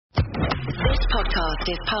podcast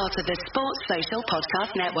is part of the Sports Social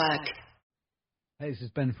Podcast Network. Hey, this is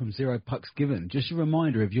Ben from Zero Pucks Given. Just a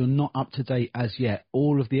reminder, if you're not up to date as yet,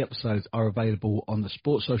 all of the episodes are available on the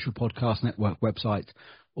Sports Social Podcast Network website,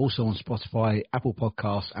 also on Spotify, Apple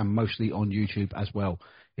Podcasts, and mostly on YouTube as well.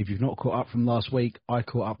 If you've not caught up from last week, I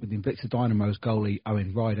caught up with Invicta Dynamo's goalie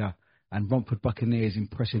Owen Ryder and Romford Buccaneers'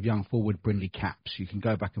 impressive young forward Brindley Caps. You can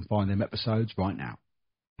go back and find them episodes right now.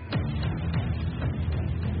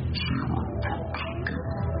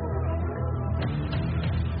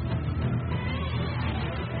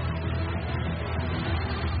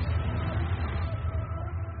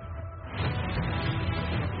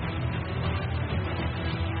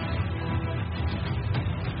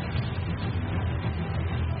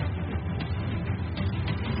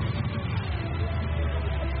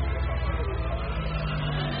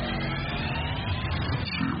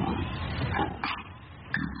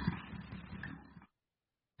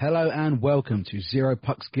 Hello and welcome to Zero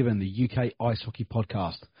Pucks Given, the UK Ice Hockey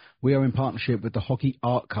Podcast. We are in partnership with the Hockey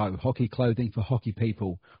Art Co, hockey clothing for hockey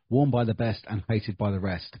people, worn by the best and hated by the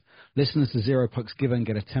rest. Listeners to Zero Pucks Given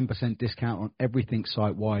get a 10% discount on everything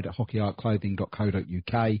site-wide at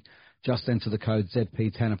hockeyartclothing.co.uk. Just enter the code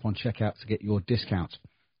ZP10 upon checkout to get your discount.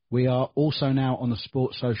 We are also now on the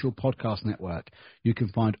Sports Social Podcast Network. You can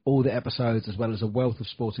find all the episodes as well as a wealth of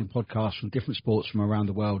sporting podcasts from different sports from around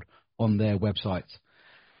the world on their websites.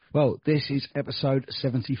 Well, this is episode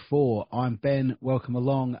 74. I'm Ben, welcome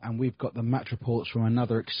along, and we've got the match reports from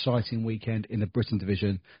another exciting weekend in the Britton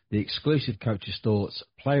division, the exclusive coaches' thoughts,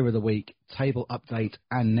 player of the week, table update,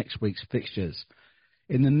 and next week's fixtures.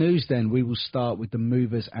 In the news then, we will start with the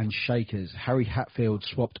movers and shakers. Harry Hatfield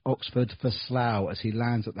swapped Oxford for Slough as he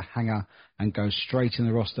lands at the hangar and goes straight in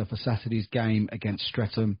the roster for Saturday's game against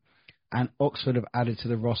Streatham. And Oxford have added to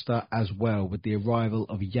the roster as well with the arrival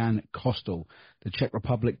of Jan Kostel. The Czech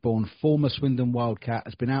Republic-born former Swindon Wildcat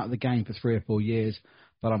has been out of the game for 3 or 4 years,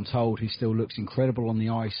 but I'm told he still looks incredible on the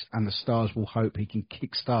ice, and the Stars will hope he can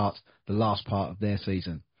kick-start the last part of their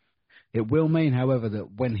season. It will mean, however,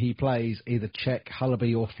 that when he plays, either Czech,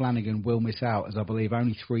 Hullaby or Flanagan will miss out, as I believe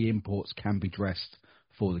only 3 imports can be dressed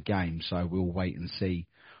for the game. So we'll wait and see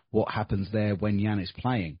what happens there when Jan is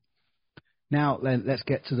playing. Now, let's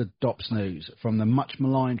get to the DOPS news from the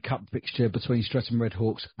much-maligned cup fixture between Streatham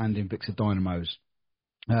Redhawks and Invicta Dynamos.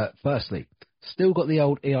 Firstly, still got the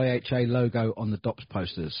old EIHA logo on the DOPS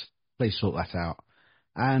posters. Please sort that out.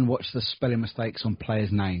 And watch the spelling mistakes on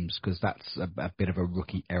players' names, because that's a bit of a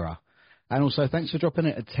rookie error. And also, thanks for dropping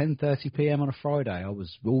it at 10:30pm on a Friday. I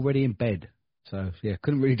was already in bed, so yeah,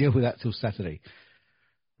 couldn't really deal with that till Saturday.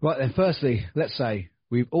 Right then, firstly, let's say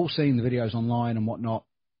we've all seen the videos online and whatnot.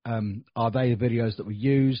 Are they the videos that were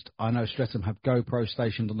used? I know Streatham have GoPro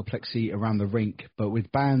stationed on the plexi around the rink, but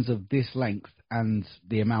with bands of this length and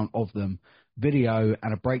the amount of them, video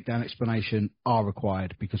and a breakdown explanation are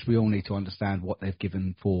required because we all need to understand what they've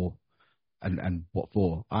given for and what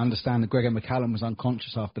for. I understand that Gregor McCallum was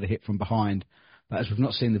unconscious after the hit from behind, but as we've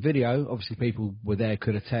not seen the video, obviously people were there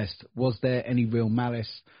could attest. Was there any real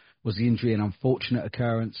malice? Was the injury an unfortunate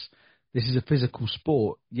occurrence? This is a physical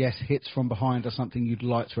sport. Yes, hits from behind are something you'd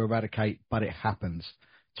like to eradicate, but it happens.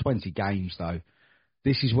 20 games, though.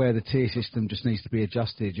 This is where the tier system just needs to be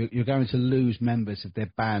adjusted. You're going to lose members if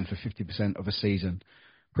they're banned for 50% of a season.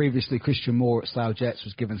 Previously, Christian Moore at Slough Jets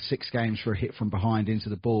was given 6 games for a hit from behind into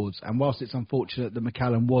the boards, and whilst it's unfortunate that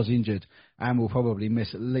McCallum was injured and will probably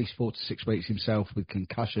miss at least 4 to 6 weeks himself with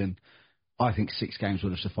concussion, I think 6 games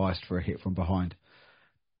would have sufficed for a hit from behind.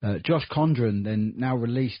 Josh Condren, then now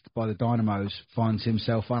released by the Dynamos, finds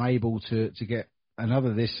himself unable to get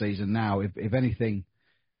another this season now. If anything,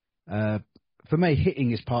 for me, hitting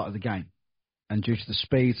is part of the game. And due to the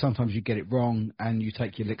speed, sometimes you get it wrong and you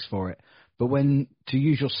take your licks for it. But when to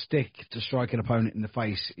use your stick to strike an opponent in the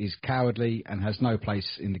face is cowardly and has no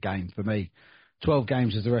place in the game for me. 12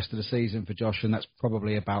 games is the rest of the season for Josh, and that's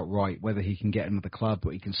probably about right. Whether he can get another club,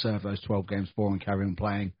 but he can serve those 12 games for and carry on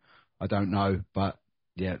playing, I don't know. But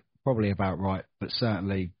yeah, probably about right, but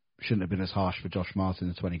certainly shouldn't have been as harsh for Josh Martin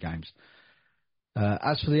in 20 games.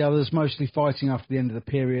 As for the others, mostly fighting after the end of the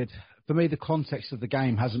period. For me, the context of the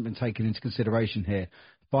game hasn't been taken into consideration here.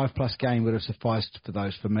 5+ game would have sufficed for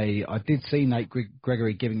those for me. I did see Nate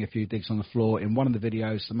Gregory giving a few digs on the floor in one of the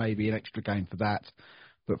videos, so maybe an extra game for that.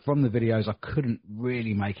 But from the videos, I couldn't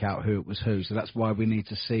really make out who it was who, so that's why we need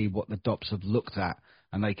to see what the DOPS have looked at,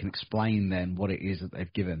 and they can explain then what it is that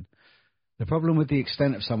they've given. The problem with the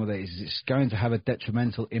extent of some of these is it's going to have a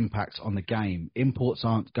detrimental impact on the game. Imports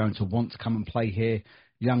aren't going to want to come and play here.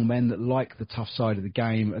 Young men that like the tough side of the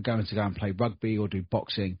game are going to go and play rugby or do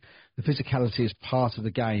boxing. The physicality is part of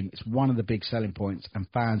the game. It's one of the big selling points, and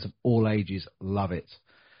fans of all ages love it.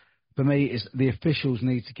 For me, is the officials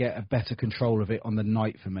need to get a better control of it on the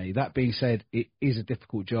night for me. That being said, it is a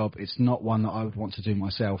difficult job. It's not one that I would want to do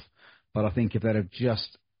myself. But I think if they'd have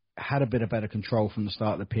just had a bit of better control from the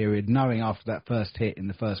start of the period, knowing after that first hit in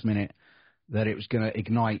the first minute that it was going to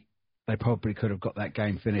ignite, they probably could have got that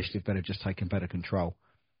game finished if they'd have just taken better control.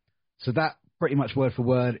 So that pretty much word for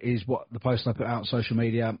word is what the post I put out on social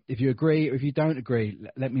media. If you agree or if you don't agree,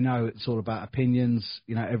 let me know. It's all about opinions.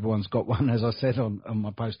 You know, everyone's got one, as I said on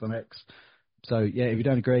my post on X. So, yeah, if you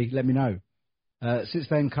don't agree, let me know. Since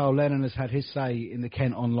then, Carl Lennon has had his say in the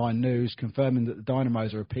Kent Online News, confirming that the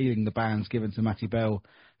Dynamos are appealing the bans given to Matty Bell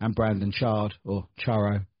and Brandon Chard, or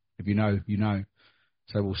Charo. If you know, you know.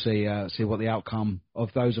 So we'll see what the outcome of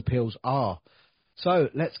those appeals are. So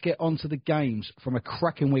let's get on to the games from a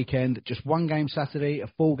cracking weekend. Just one game Saturday, a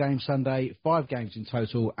full game Sunday, 5 games in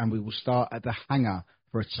total, and we will start at the Hangar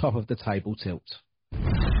for a top-of-the-table tilt.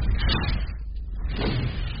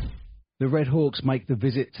 The Red Hawks make the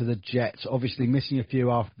visit to the Jets, obviously missing a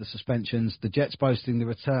few after the suspensions. The Jets boasting the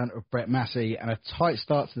return of Brett Massey and a tight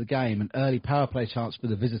start to the game, an early power play chance for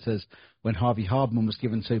the visitors when Harvey Hardman was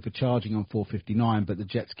given 2 for charging on 4:59, but the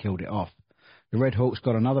Jets killed it off. The Red Hawks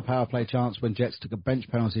got another power play chance when Jets took a bench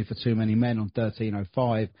penalty for too many men on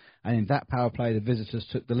 13:05, and in that power play the visitors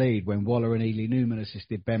took the lead when Waller and Ely Newman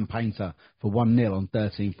assisted Ben Painter for 1-0 on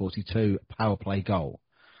 13:42 power play goal.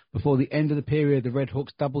 Before the end of the period, the Red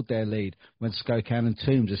Hawks doubled their lead when Skokan and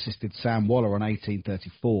Toombs assisted Sam Waller on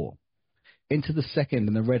 18:34. Into the second,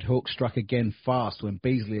 and the Red Hawks struck again fast when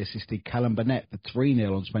Beasley assisted Callum Burnett for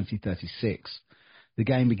 3-0 on 20:36. The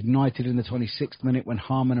game ignited in the 26th minute when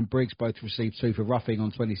Harman and Briggs both received 2 for roughing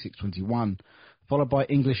on 26:21, followed by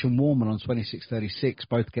English and Warman on 26:36,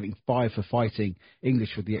 both getting 5 for fighting,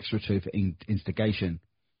 English with the extra 2 for instigation.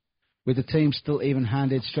 With the team still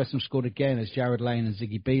even-handed, Streatham scored again as Jared Lane and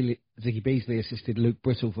Ziggy Beasley assisted Luke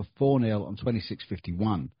Brittle for 4-0 on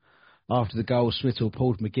 26:51. After the goal, Swittle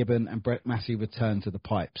pulled McGibbon and Brett Massey returned to the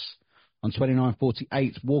pipes. On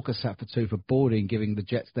 29:48, Walker sat for 2 for boarding, giving the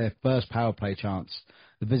Jets their first power play chance.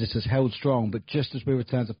 The visitors held strong, but just as we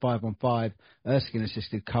returned to 5-on-5, Erskine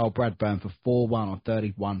assisted Carl Bradburn for 4-1 on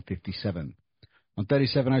 31:57. On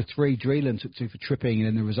 37:03, Dreeland took 2 for tripping, and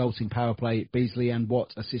in the resulting power play, Beasley and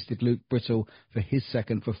Watt assisted Luke Brittle for his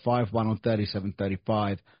second for 5-1 on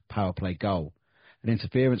 37:35 power play goal. An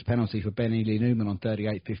interference penalty for Ben Ely Newman on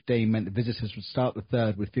 38:15 meant the visitors would start the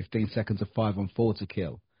third with 15 seconds of 5-on-4 to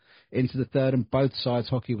kill. Into the third, and both sides'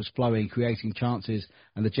 hockey was flowing, creating chances,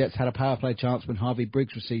 and the Jets had a power play chance when Harvey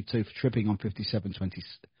Briggs received 2 for tripping on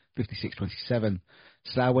 56:27.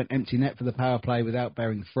 Slough went empty net for the power play without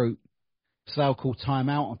bearing fruit. Slough called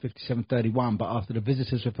time-out on 57:31, but after the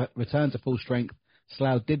visitors returned to full strength,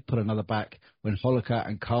 Slough did put another back when Holliker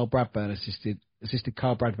and Carl Bradburn assisted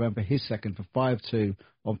Carl Bradburn for his second for 5-2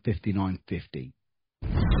 on 59:50.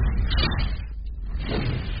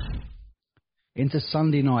 Into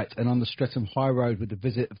Sunday night and on the Streatham High Road with the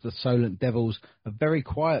visit of the Solent Devils, a very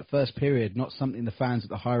quiet first period, not something the fans at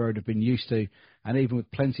the High Road have been used to, and even with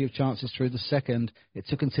plenty of chances through the second, it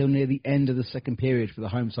took until near the end of the second period for the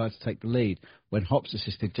home side to take the lead, when Hops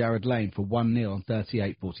assisted Jared Lane for 1-0 on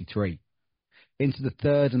 38:43. Into the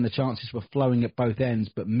third, and the chances were flowing at both ends,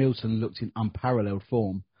 but Milton looked in unparalleled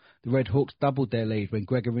form. The Red Hawks doubled their lead when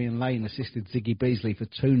Gregory and Lane assisted Ziggy Beasley for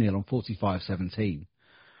 2-0 on 45:17.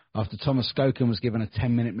 After Thomas Skokan was given a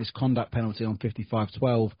 10-minute misconduct penalty on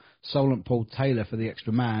 55:12, Solent pulled Taylor for the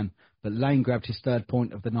extra man, but Lane grabbed his third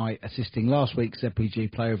point of the night, assisting last week's ZPG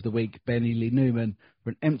Player of the Week, Ben Ely Newman, for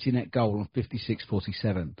an empty net goal on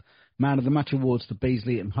 56:47. Man of the Match awards to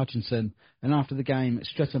Beasley and Hutchinson, and after the game,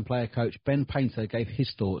 Streatham player coach Ben Painter gave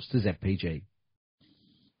his thoughts to ZPG.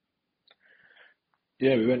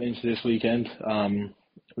 Yeah, we went into this weekend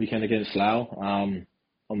against Slough on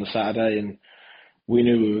the Saturday, and we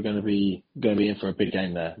knew we were going to be in for a big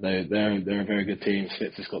game there. They're a very good team.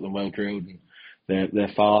 Spitz has got them well drilled, and they're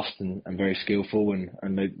fast and very skillful,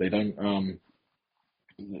 and they don't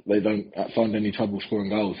find any trouble scoring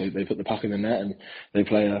goals. They put the puck in the net and they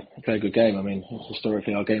play a good game. I mean,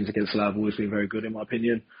 historically our games against Slough have always been very good in my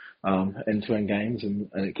opinion, end-to-end games, and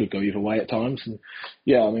it could go either way at times. And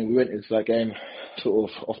yeah, I mean, we went into that game sort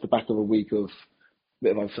of off the back of a week of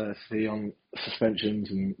bit of uncertainty on suspensions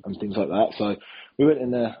and things like that. So we went in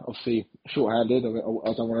there obviously short-handed. I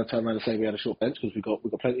don't want to turn around and say we had a short bench because we've got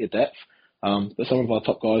plenty of depth. But some of our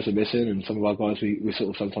top guys are missing, and some of our guys we sort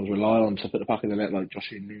of sometimes rely on to put the puck in the net, like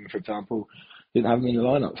Josh Newman, for example, didn't have them in the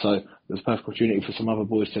lineup. So there's a perfect opportunity for some other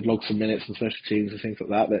boys to log some minutes and special teams and things like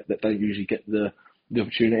that don't usually get the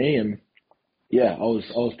opportunity. And Yeah, I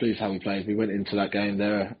was pleased how we played. We went into that game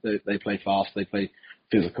there. They play fast, they play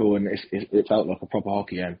physical, and it felt like a proper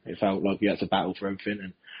hockey game. It felt like we had to battle for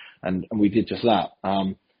everything, and we did just that.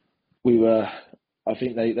 I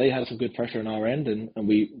think they had some good pressure on our end, and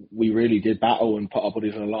we really did battle and put our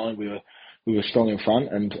bodies on the line. We were strong in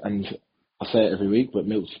front, and I say it every week, but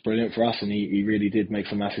Milt's brilliant for us, and he really did make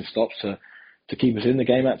some massive stops to keep us in the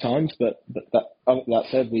game at times. But that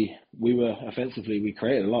said, we were offensively, we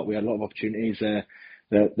created a lot. We had a lot of opportunities there.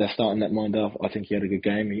 Their starting netminder, I think he had a good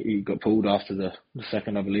game. He got pulled after the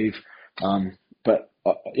second, I believe. I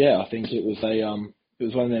think it was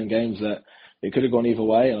one of them games that it could have gone either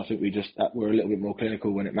way, and I think we just were a little bit more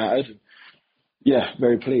clinical when it mattered. Yeah,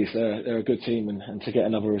 very pleased. They're a good team, and to get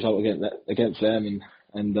another result against them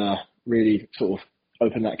and really sort of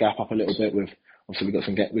open that gap up a little bit with. Obviously,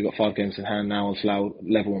 we got 5 games in hand now on Slough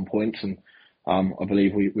level on points, and I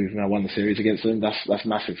believe we've now won the series against them. That's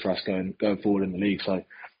massive for us going forward in the league. So I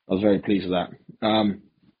was very pleased with that. And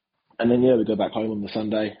then we go back home on the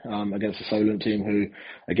Sunday against the Solent team, who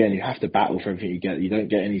again you have to battle for everything you get. You don't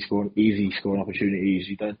get any easy scoring opportunities.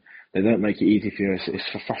 They don't make it easy for you.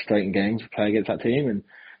 It's a frustrating game to play against that team, and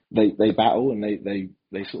they battle and they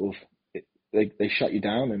sort of they shut you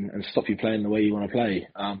down and stop you playing the way you want to play.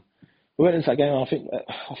 We went into that game. I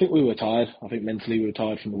think we were tired. I think mentally we were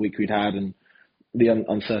tired from the week we'd had and the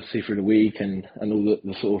uncertainty through the week and all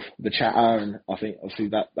the sort of the chatter. And I think obviously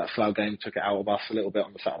that Slough game took it out of us a little bit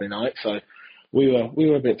on the Saturday night. So we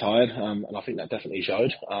were a bit tired, and I think that definitely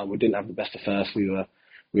showed. We didn't have the best of first. We were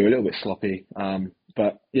a little bit sloppy.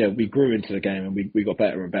 But yeah, we grew into the game and we got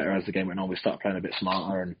better and better as the game went on. We started playing a bit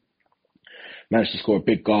smarter and managed to score a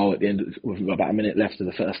big goal at the end with about a minute left of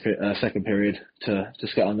the second period to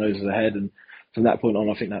just get our noses ahead. And from that point on,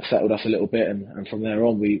 I think that settled us a little bit. And from there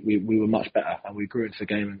on, we were much better and we grew into the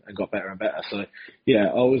game and got better and better. So yeah,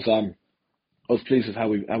 I was pleased with how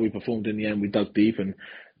we performed in the end. We dug deep and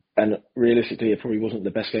realistically, it probably wasn't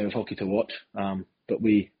the best game of hockey to watch. But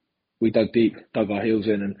we dug deep, dug our heels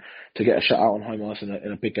in, and to get a shutout on home ice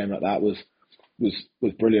in a big game like that was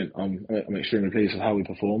brilliant. I'm extremely pleased with how we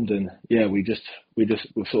performed, and yeah, we're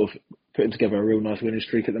sort of putting together a real nice winning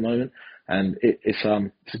streak at the moment, and it's a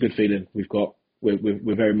good feeling.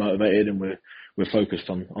 We're very motivated and we're focused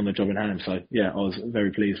on the job in hand. So yeah, I was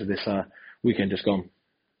very pleased with this weekend just gone.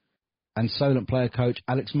 And Solent player coach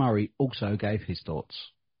Alex Murray also gave his thoughts.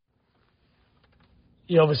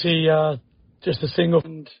 Yeah, obviously just a single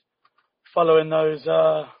and following those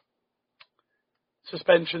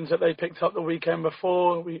suspensions that they picked up the weekend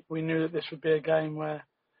before, we knew that this would be a game where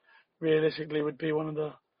realistically would be one of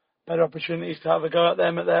the better opportunities to have a go at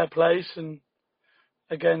them at their place. And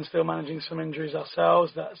again, still managing some injuries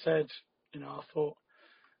ourselves. That said, I thought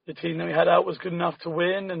the team that we had out was good enough to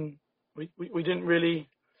win, and we didn't really.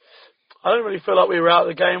 I don't really feel like we were out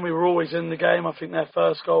of the game. We were always in the game. I think their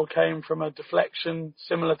first goal came from a deflection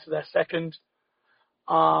similar to their second.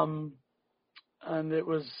 And it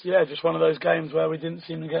was, just one of those games where we didn't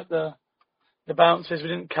seem to get the bounces. We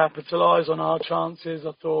didn't capitalise on our chances.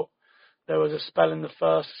 I thought there was a spell in the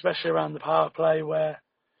first, especially around the power play, where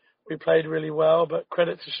we played really well. But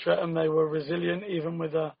credit to Streatham, they were resilient, even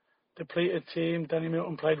with a depleted team. Danny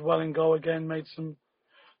Milton played well in goal again, made some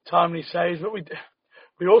timely saves. But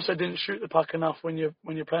we also didn't shoot the puck enough when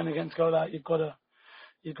you're playing against goal out. You've got to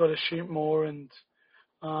shoot more. And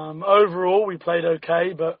overall, we played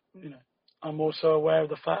okay, but I'm also aware of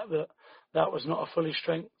the fact that was not a fully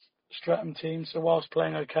strength Streatham team. So whilst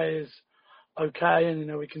playing okay is okay,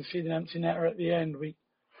 and we conceded an empty netter at the end, we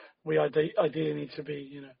ideally need to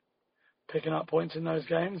be picking up points in those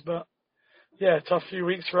games. But yeah, tough few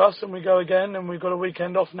weeks for us, and we go again, and we've got a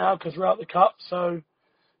weekend off now because we're out the cup. So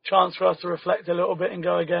chance for us to reflect a little bit and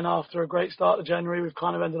go again after a great start to January. We've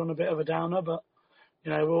kind of ended on a bit of a downer, but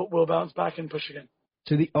we'll bounce back and push again.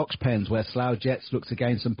 To the Ox Pens, where Slough Jets look to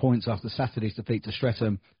gain some points after Saturday's defeat to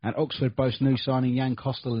Streatham, and Oxford boast new signing Jan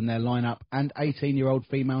Kostel in their lineup and 18-year-old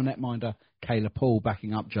female netminder Kayla Paul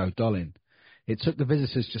backing up Joe Dollin. It took the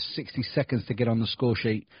visitors just 60 seconds to get on the score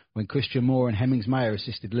sheet when Christian Moore and Hemmings Mayer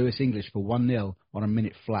assisted Lewis English for 1-0 on a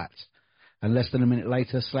minute flat. And less than a minute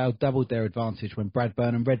later, Slough doubled their advantage when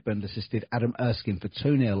Bradburn and Redburn assisted Adam Erskine for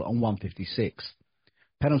 2-0 on 1:56.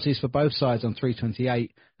 Penalties for both sides on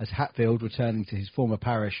 3:28 as Hatfield, returning to his former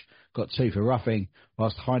parish, got 2 for roughing,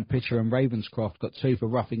 whilst Hind Pitcher and Ravenscroft got 2 for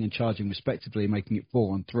roughing and charging respectively, making it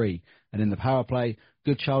 4 on 3. And in the power play,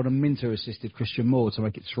 Goodchild and Minter assisted Christian Moore to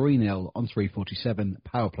make it 3-0 on 3:47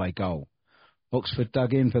 power play goal. Oxford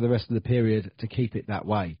dug in for the rest of the period to keep it that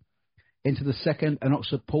way. Into the second, and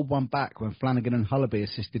Oxford pulled one back when Flanagan and Hullaby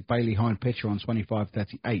assisted Bailey Hind Pitcher on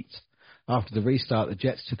 25:38. After the restart, the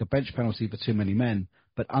Jets took a bench penalty for too many men,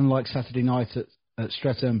 but unlike Saturday night at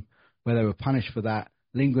Streatham, where they were punished for that,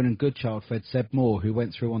 Lindgren and Goodchild fed Seb Moore, who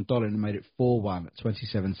went through on Dolan and made it 4-1 at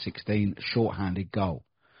 27-16, short-handed goal.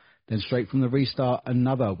 Then straight from the restart,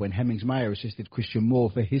 another when Hemmings-Mayer assisted Christian Moore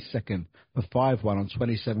for his second for 5-1 on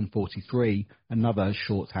 27-43, another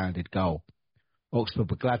short-handed goal. Oxford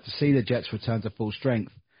were glad to see the Jets return to full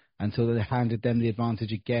strength until they handed them the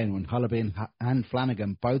advantage again when Hullaby and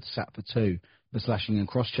Flanagan both sat for two for slashing and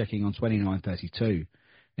cross-checking on 29-32.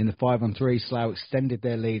 In the 5-on-3, Slough extended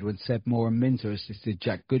their lead when Seb Moore and Minter assisted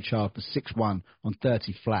Jack Goodchild for 6-1 on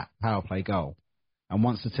 30 flat power play goal. And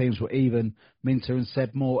once the teams were even, Minter and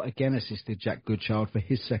Seb Moore again assisted Jack Goodchild for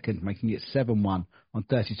his second, making it 7-1 on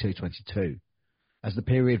 32-22. As the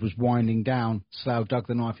period was winding down, Slough dug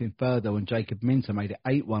the knife in further when Jacob Minter made it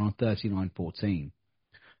 8-1 on 39-14.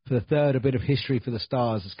 For the third, a bit of history for the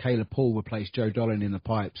Stars as Kayla Paul replaced Joe Dolan in the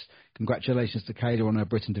pipes. Congratulations to Kayla on her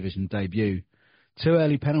Britton Division debut. Two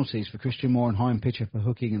early penalties for Christian Moore and Hein Pitcher for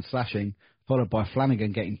hooking and slashing, followed by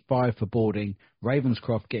Flanagan getting 5 for boarding,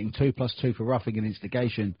 Ravenscroft getting 2+2 for roughing and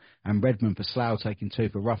instigation, and Redmond for Slough taking 2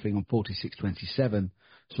 for roughing on 46-27,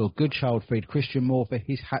 saw Goodchild feed Christian Moore for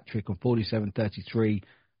his hat-trick on 47-33,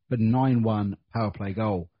 but 9-1 power play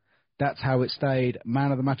goal. That's how it stayed.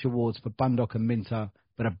 Man of the Match awards for Bundock and Minter,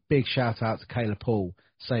 but a big shout-out to Kayla Paul,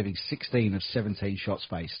 saving 16 of 17 shots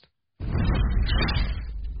faced.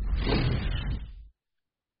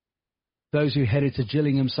 Those who headed to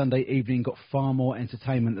Gillingham Sunday evening got far more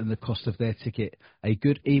entertainment than the cost of their ticket. A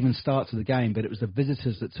good even start to the game, but it was the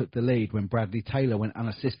visitors that took the lead when Bradley Taylor went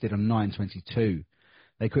unassisted on 9:22.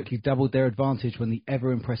 They quickly doubled their advantage when the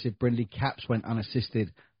ever-impressive Brindley Caps went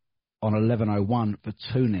unassisted on 11:01 for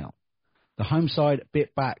 2-0. The home side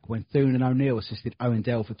bit back when Thune and O'Neill assisted Owen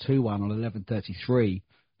Dell for 2-1 on 11:33.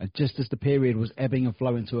 And just as the period was ebbing and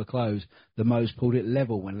flowing to a close, the Moes pulled it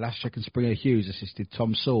level when Laschek and Springer Hughes assisted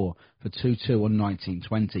Tom Saw for 2-2 on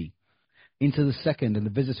 19:20. Into the second, and the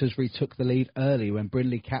visitors retook the lead early when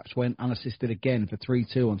Brindley Caps went unassisted again for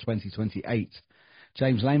 3-2 on 20:28.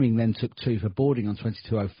 James Laming then took 2 for boarding on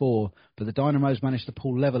 22:04, but the Dynamos managed to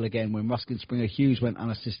pull level again when Ruskin Springer Hughes went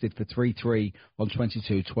unassisted for 3-3 on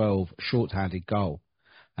 22:12, short-handed goal.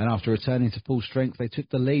 And after returning to full strength, they took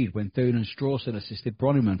the lead when Thune and Strawson assisted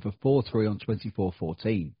Broniman for 4-3 on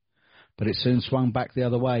 24:14. But it soon swung back the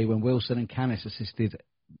other way when Wilson and Canis assisted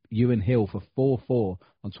Ewan Hill for 4-4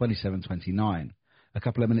 on 27:29. A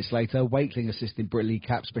couple of minutes later, Wakeling assisted Brindley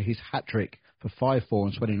Caps for his hat-trick for 5-4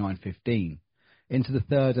 on 29:15. Into the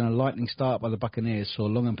third, and a lightning start by the Buccaneers saw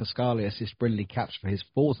Long and Pascali assist Brindley Caps for his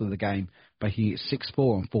fourth of the game, making it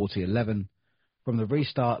 6-4 on 40:11. From the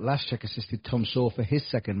restart, Laschek assisted Tom Saw for his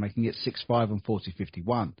second, making it 6-5 on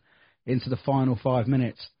 40:51. Into the final 5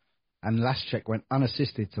 minutes, and Laschek went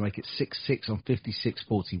unassisted to make it 6-6 on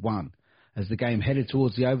 56:41. As the game headed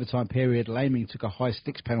towards the overtime period, Laming took a high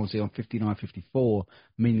sticks penalty on 59:54,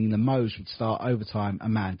 meaning the Moes would start overtime a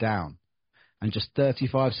man down. And just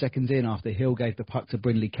 35 seconds in after Hill gave the puck to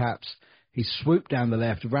Brindley Caps, he swooped down the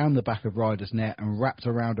left, round the back of Ryder's net and wrapped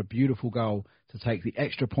around a beautiful goal to take the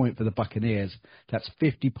extra point for the Buccaneers. That's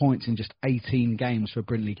 50 points in just 18 games for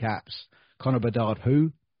Brindley Caps. Conor Bedard,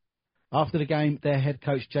 who? After the game, their head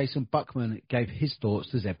coach Jason Buckman gave his thoughts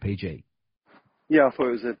to ZPG. Yeah, I thought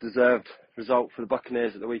it was a deserved result for the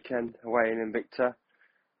Buccaneers at the weekend, away in Invicta.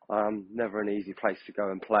 Never an easy place to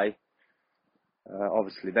go and play.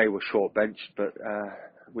 Obviously, they were short-benched, but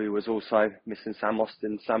we was also missing Sam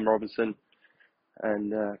Austin, Sam Robinson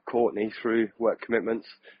and Courtney through work commitments,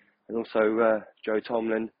 and also Joe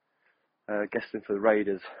Tomlin guesting for the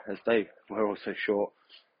Raiders, as they were also short.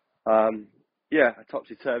 Yeah, a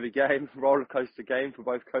topsy-turvy game, rollercoaster game for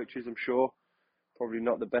both coaches, I'm sure. Probably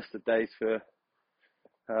not the best of days for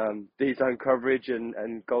D-zone coverage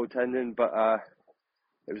and goaltending, but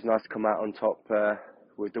it was nice to come out on top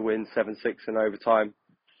with the win, 7-6 in overtime.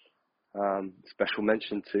 Special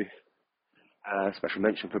mention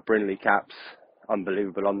for Brindley Caps,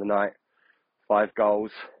 unbelievable on the night, 5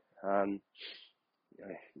 goals.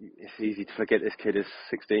 It's easy to forget this kid is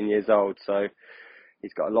 16 years old, so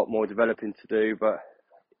he's got a lot more developing to do, but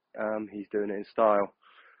he's doing it in style.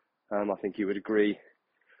 I think he would agree.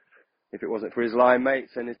 If it wasn't for his line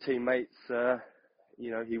mates and his teammates,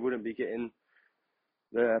 he wouldn't be getting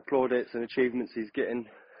the plaudits and achievements he's getting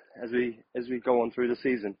as we go on through the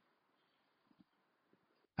season.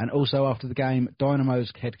 And also after the game,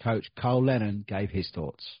 Dynamo's head coach Carl Lennon gave his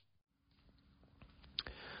thoughts.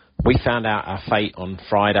 We found out our fate on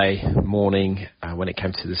Friday morning when it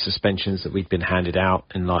came to the suspensions that we'd been handed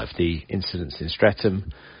out in light of the incidents in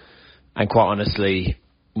Streatham. And quite honestly,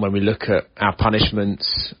 when we look at our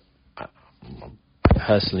punishments,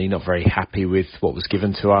 personally not very happy with what was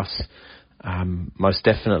given to us. Most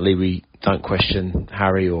definitely we don't question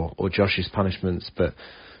Harry or Josh's punishments, but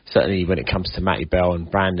certainly when it comes to Matty Bell and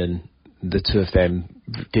Brandon, the two of them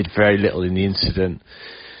did very little in the incident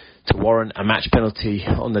to warrant a match penalty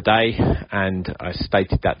on the day, and I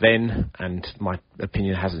stated that then, and my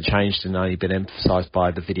opinion hasn't changed and only been emphasised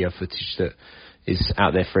by the video footage that is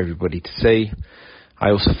out there for everybody to see.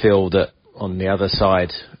 I also feel that on the other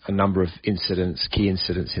side, a number of incidents, key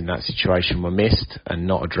incidents in that situation were missed and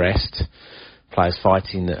not addressed. Players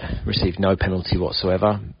fighting that received no penalty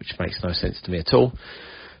whatsoever, which makes no sense to me at all.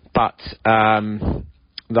 But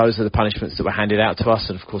those are the punishments that were handed out to us,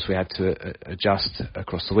 and of course we had to adjust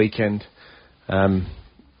across the weekend. I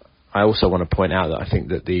also want to point out that I think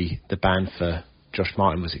that the ban for Josh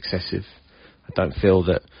Martin was excessive. I don't feel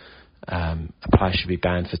that a player should be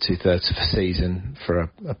banned for 2/3 of a season for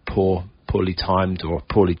a poorly timed or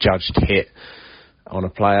poorly judged hit on a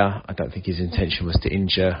player. I don't think his intention was to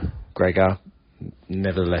injure Gregor.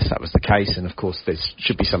 Nevertheless, that was the case, and of course there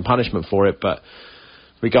should be some punishment for it, but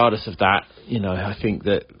regardless of that, I think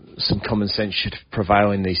that some common sense should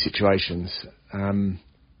prevail in these situations.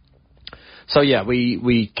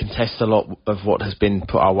 We contest a lot of what has been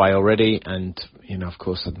put our way already, and of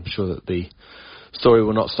course I'm sure that the story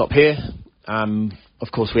will not stop here.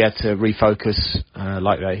 Of course we had to refocus,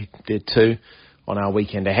 like they did too, on our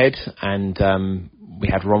weekend ahead, and we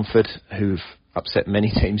had Romford, who've upset many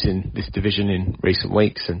teams in this division in recent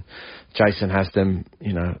weeks, and Jason has them,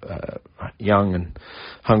 young and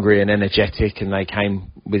hungry and energetic, and they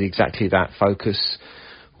came with exactly that focus.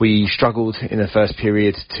 We struggled in the first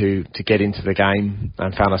period to get into the game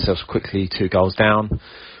and found ourselves quickly 2 goals down.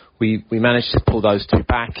 We managed to pull those 2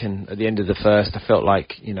 back, and at the end of the first, I felt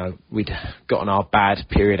like, we'd gotten our bad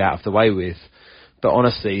period out of the way with. But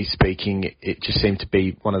honestly speaking, it just seemed to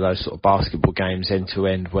be one of those sort of basketball games end to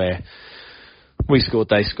end where we scored,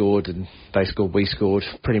 they scored, and they scored, we scored,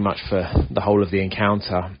 pretty much for the whole of the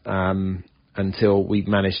encounter, until we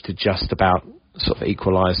managed to just about sort of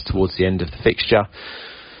equalise towards the end of the fixture.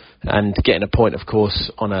 And getting a point, of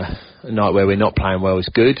course, on a night where we're not playing well is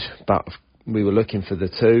good, but we were looking for the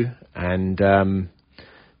 2, and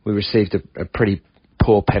we received a pretty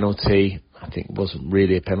poor penalty. I think it wasn't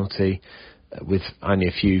really a penalty, with only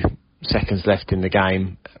a few seconds left in the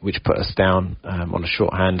game, which put us down on a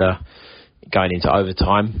shorthander going into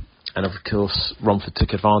overtime, and of course Romford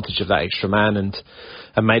took advantage of that extra man and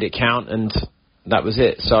made it count, and that was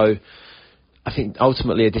it. So I think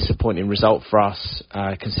ultimately a disappointing result for us,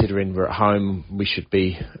 considering we're at home. We should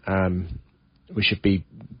be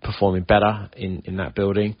performing better in that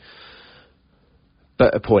building,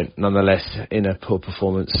 but a point nonetheless in a poor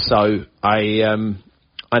performance. So I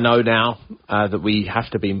know now that we have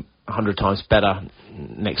to be 100 times better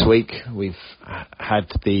next week. We've had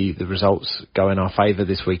the results go in our favour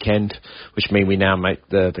this weekend, which mean we now make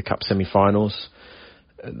the Cup semi-finals.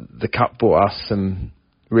 The Cup brought us some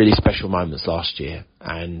really special moments last year,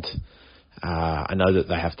 and I know that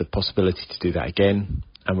they have the possibility to do that again,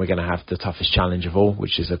 and we're going to have the toughest challenge of all,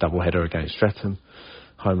 which is a double-header against Streatham,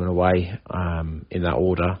 home and away, in that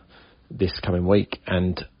order this coming week,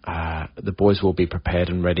 and the boys will be prepared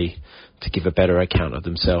and ready to give a better account of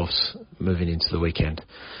themselves moving into the weekend.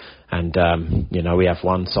 And we have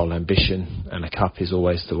one sole ambition, and a cup is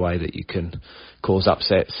always the way that you can cause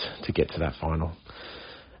upsets to get to that final.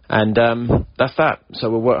 And that's that.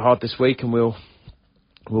 So we'll work hard this week, and we'll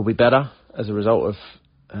be better as a result of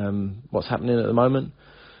what's happening at the moment,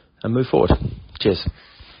 and move forward. Cheers.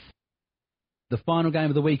 The final game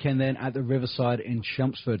of the weekend then at the Riverside in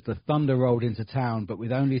Chelmsford. The Thunder rolled into town, but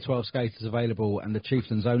with only 12 skaters available and the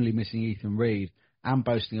Chieftains only missing Ethan Reid and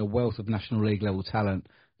boasting a wealth of National League level talent,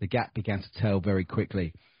 the gap began to tell very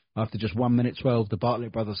quickly. After just 1 minute 12, the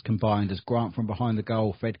Bartlett brothers combined as Grant from behind the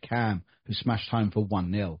goal fed Cam, who smashed home for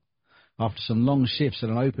 1-0. After some long shifts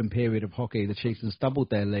and an open period of hockey, the Chieftains doubled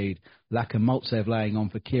their lead, Lak and Maltsev laying on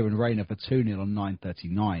for Kieran Rayner for 2-0 on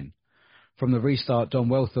 9:39. From the restart, Don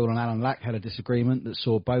Wellfield and Alan Lack had a disagreement that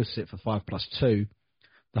saw both sit for 5+2.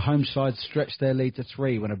 The home side stretched their lead to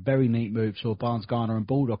 3 when a very neat move saw Barnes Garner and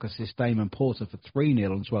Baldock assist Damon Porter for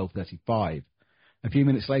 3-0 on 12:35. A few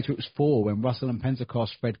minutes later it was 4 when Russell and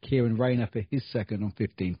Pentecost fed Kieran Rayner for his second on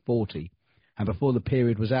 15:40. And before the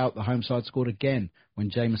period was out, the home side scored again when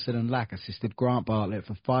Jameson and Lack assisted Grant Bartlett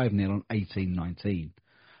for 5-0 on 18:19.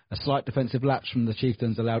 A slight defensive lapse from the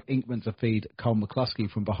Chieftains allowed Inkman to feed Cole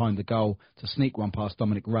McCluskey from behind the goal to sneak one past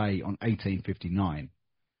Dominic Ray on 18:59.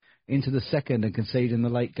 Into the second and conceding the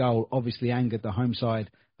late goal obviously angered the home side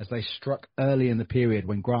as they struck early in the period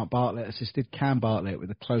when Grant Bartlett assisted Cam Bartlett with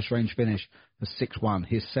a close-range finish for 6-1,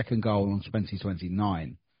 his second goal on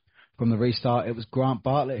 2029. From the restart, it was Grant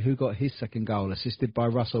Bartlett who got his second goal, assisted by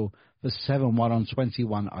Russell for 7-1 on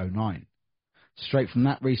 21.09. Straight from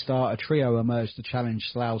that restart, a trio emerged to challenge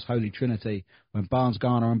Slough's Holy Trinity when Barnes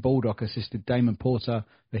Garner and Baldock assisted Damon Porter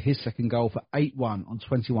for his second goal for 8-1 on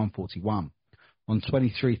 21.41. On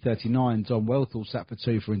 23.39, Don Welthall sat for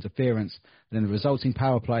 2 for interference, and in the resulting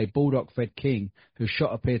power play, Baldock fed King, whose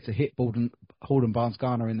shot appeared to hit Halden Barnes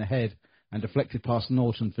Garner in the head and deflected past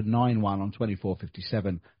Norton for 9-1 on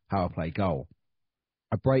 24.57 power play goal.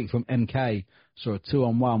 A break from MK saw a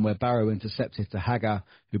 2-on-1 where Barrow intercepted to Hagger,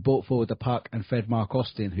 who brought forward the puck and fed Mark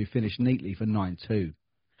Austin, who finished neatly for 9-2.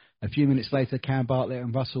 A few minutes later, Cam Bartlett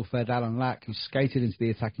and Russell fed Alan Lack, who skated into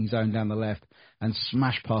the attacking zone down the left and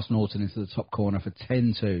smashed past Norton into the top corner for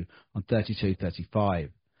 10-2 on 32.35.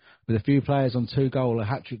 With a few players on 2 goals, a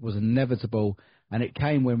hat-trick was inevitable, and it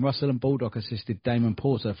came when Russell and Baldock assisted Damon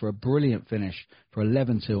Porter for a brilliant finish for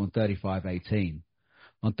 11-2 on 35.18.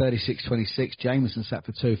 On 36.26, Jameson sat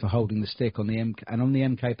for 2 for holding the stick on the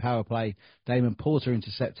MK power play, Damon Porter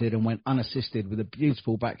intercepted and went unassisted with a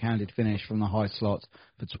beautiful backhanded finish from the high slot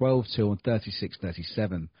for 12-2 on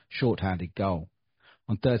 36.37, short-handed goal.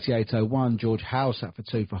 On 38.01, George Howe sat for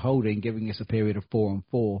 2 for holding, giving us a period of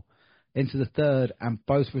 4-on-4. Into the third, and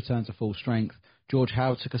both returned to full strength, George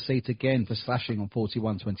Howe took a seat again for slashing on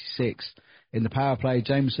 41.26. In the power play,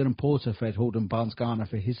 Jameson and Porter fed Halden Barnes Garner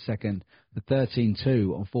for his second, the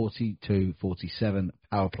 13-2 on 42.47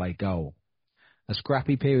 power play goal. A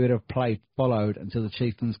scrappy period of play followed until the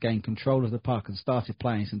Chieftains gained control of the puck and started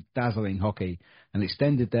playing some dazzling hockey and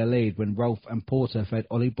extended their lead when Rolfe and Porter fed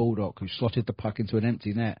Ollie Baldock, who slotted the puck into an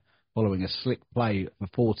empty net following a slick play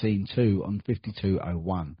for 14-2 on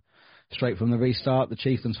 52.01. Straight from the restart, the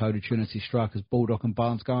Chieftains' Holy Trinity struck as Baldock and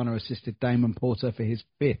Barnes Garner assisted Damon Porter for his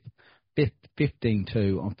fifth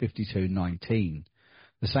 15-2 on 52.19.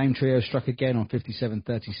 The same trio struck again on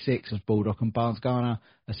 57.36 as Baldock and Barnes Garner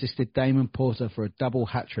assisted Damon Porter for a double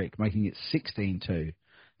hat-trick, making it 16-2.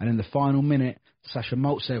 And in the final minute, Sasha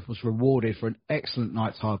Maltsev was rewarded for an excellent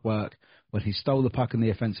night's hard work when he stole the puck in the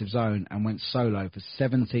offensive zone and went solo for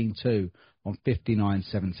 17-2 on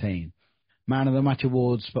 59.17. Man of the Match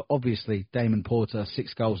awards for, obviously, Damon Porter,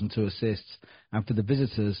 6 goals and 2 assists, and for the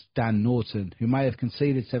visitors, Dan Norton, who may have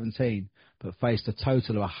conceded 17, but faced a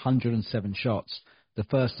total of 107 shots, the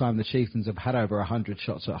first time the Chieftains have had over 100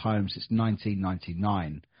 shots at home since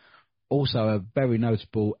 1999. Also, a very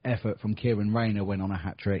notable effort from Kieran Rayner went on a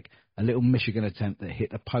hat-trick, a little Michigan attempt that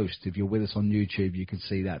hit the post. If you're with us on YouTube, you can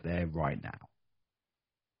see that there right now.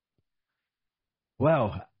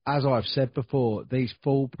 Well, as I've said before, these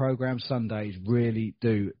full programme Sundays really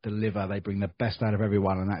do deliver. They bring the best out of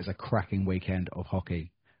everyone, and that is a cracking weekend of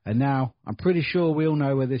hockey. And now, I'm pretty sure we all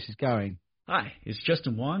know where this is going. Hi, it's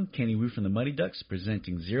Justin Wan, Kenny Wu from the Muddy Ducks,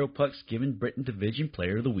 presenting Zero Pucks giving Britton Division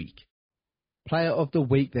Player of the Week. Player of the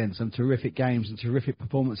Week then, some terrific games and terrific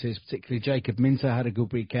performances, particularly Jacob Minter had a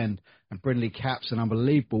good weekend, and Brindley Caps an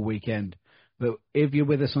unbelievable weekend. But if you're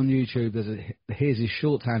with us on YouTube, here's his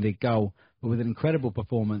short-handed goal, but with an incredible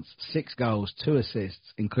performance, 6 goals, 2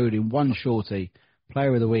 assists, including 1 shorty.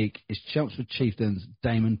 Player of the Week is Chelmsford Chieftains'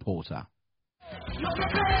 Damon Porter.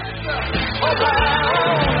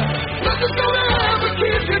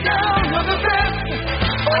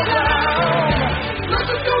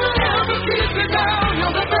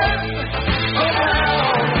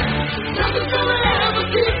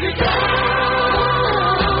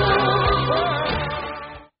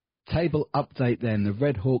 Table update then. The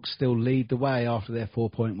Red Hawks still lead the way after their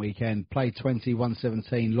 4-point weekend. Played 20, won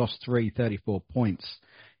 17, lost 3, 34 points.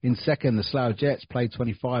 In second, the Slough Jets played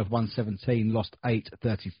 25, won 17, lost 8,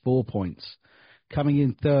 34 points. Coming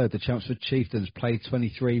in third, the Chelmsford Chieftains played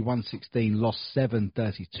 23, won 16, lost 7,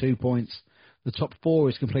 32 points. The top 4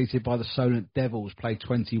 is completed by the Solent Devils, played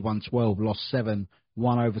 20, won 12, lost 7,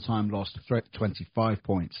 1 overtime, lost 25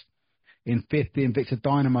 points. In fifth, the Invicta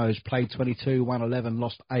Dynamos played 22, won 11,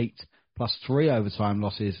 lost 8, plus 3 overtime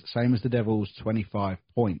losses, same as the Devils, 25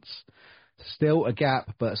 points. Still a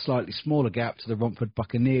gap, but a slightly smaller gap to the Romford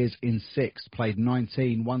Buccaneers in sixth, played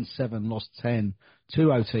 19, won 7, lost 10,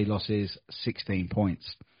 2 OT losses, 16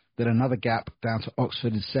 points. Then another gap down to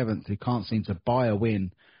Oxford in seventh, who can't seem to buy a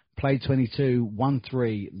win, played 22, won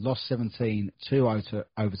 3, lost 17, 2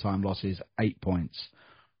 overtime losses, 8 points.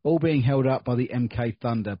 All being held up by the MK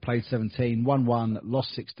Thunder, played 17, won 1, lost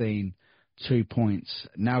 16, 2 points.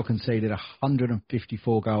 Now conceded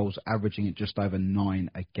 154 goals, averaging at just over 9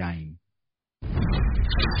 a game.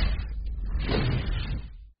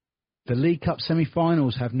 The League Cup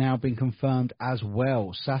semi-finals have now been confirmed as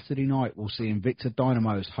well. Saturday night we'll see Invicta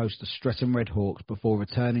Dynamos host the Streatham Redhawks before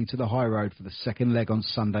returning to the High Road for the second leg on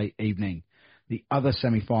Sunday evening. The other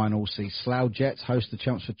semi-finals see Slough Jets host the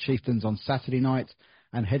Chelmsford Chieftains on Saturday night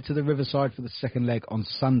and head to the Riverside for the second leg on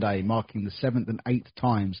Sunday, marking the 7th and 8th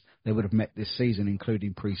times they would have met this season,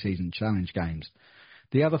 including pre-season challenge games.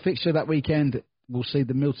 The other fixture that weekend will see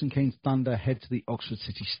the Milton Keynes Thunder head to the Oxford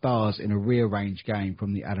City Stars in a rearranged game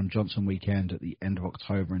from the Adam Johnson weekend at the end of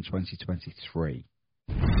October in 2023.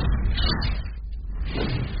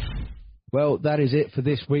 Well, that is it for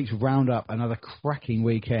this week's roundup. Another cracking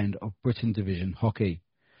weekend of Britton Division hockey.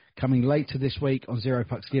 Coming later this week on Zero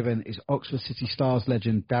Pucks Given is Oxford City Stars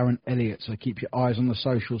legend Darren Elliott, so keep your eyes on the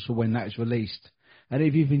socials for when that is released. And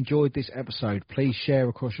if you've enjoyed this episode, please share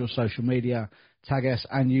across your social media, tag us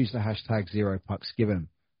and use the hashtag ZeroPucksGiven.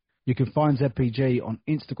 You can find ZPG on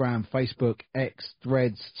Instagram, Facebook, X,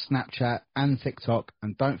 Threads, Snapchat and TikTok.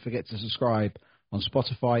 And don't forget to subscribe on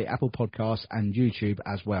Spotify, Apple Podcasts and YouTube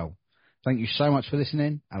as well. Thank you so much for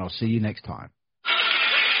listening and I'll see you next time.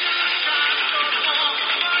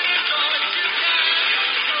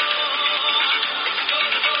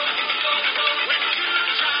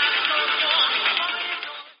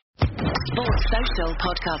 Sports Social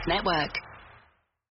Podcast Network.